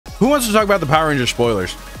Who wants to talk about the Power Rangers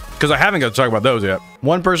spoilers? Because I haven't got to talk about those yet.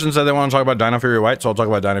 One person said they want to talk about Dino Fury White, so I'll talk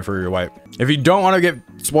about Dino Fury White. If you don't want to get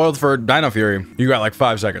spoiled for Dino Fury, you got like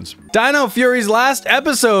 5 seconds. Dino Fury's last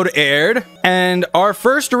episode aired, and our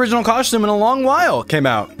first original costume in a long while came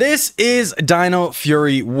out. This is Dino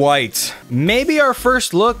Fury White. Maybe our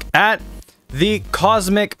first look at the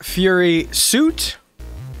Cosmic Fury suit.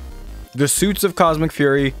 The suits of Cosmic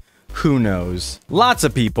Fury, who knows? Lots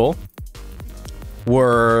of people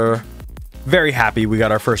were very happy we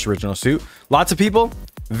got our first original suit. Lots of people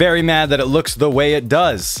very mad that it looks the way it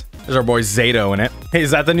does. There's our boy Zato in it. Hey,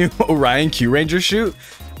 is that the new Orion Q Ranger suit?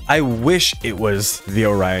 I wish it was the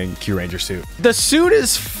Orion Q Ranger suit. The suit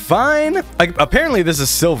is fine. Like, apparently this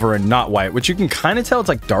is silver and not white, which you can kind of tell it's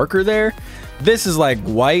like darker there. This is like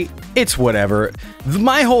white. It's whatever.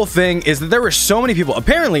 My whole thing is that there were so many people.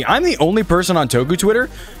 Apparently, I'm the only person on Toku Twitter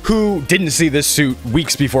who didn't see this suit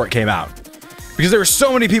weeks before it came out. Because there were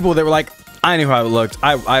so many people that were like, I knew how it looked.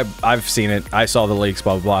 I've seen it. I saw the leaks,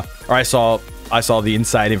 blah, blah, blah. Or I saw the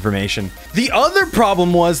inside information. The other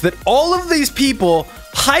problem was that all of these people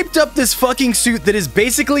hyped up this fucking suit that is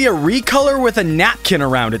basically a recolor with a napkin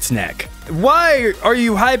around its neck. Why are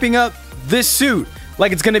you hyping up this suit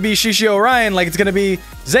like it's gonna be Shishi Orion, like it's gonna be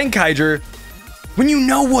Zenkaiger, when you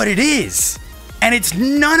know what it is? And it's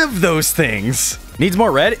none of those things. Needs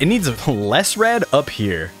more red? It needs less red up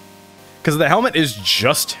here. Because the helmet is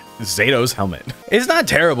just Zato's helmet. It's not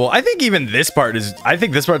terrible. I think even this part is,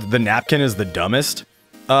 the napkin is the dumbest.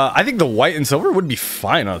 I think the white and silver would be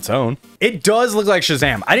fine on its own. It does look like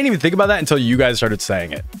Shazam. I didn't even think about that until you guys started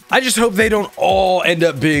saying it. I just hope they don't all end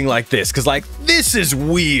up being like this, because like, this is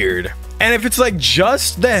weird. And if it's like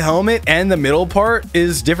just the helmet and the middle part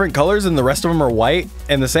is different colors and the rest of them are white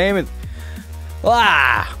and the same,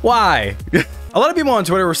 why? A lot of people on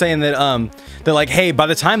Twitter were saying that they're like, hey, by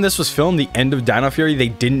the time this was filmed, the end of Dino Fury, they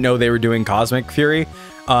didn't know they were doing Cosmic Fury.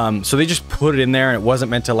 So they just put it in there and it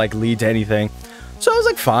wasn't meant to like lead to anything. So I was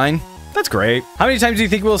like, fine, that's great. How many times do you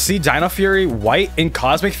think we'll see Dino Fury White in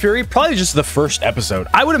Cosmic Fury? Probably just the first episode.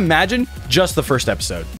 I would imagine just the first episode.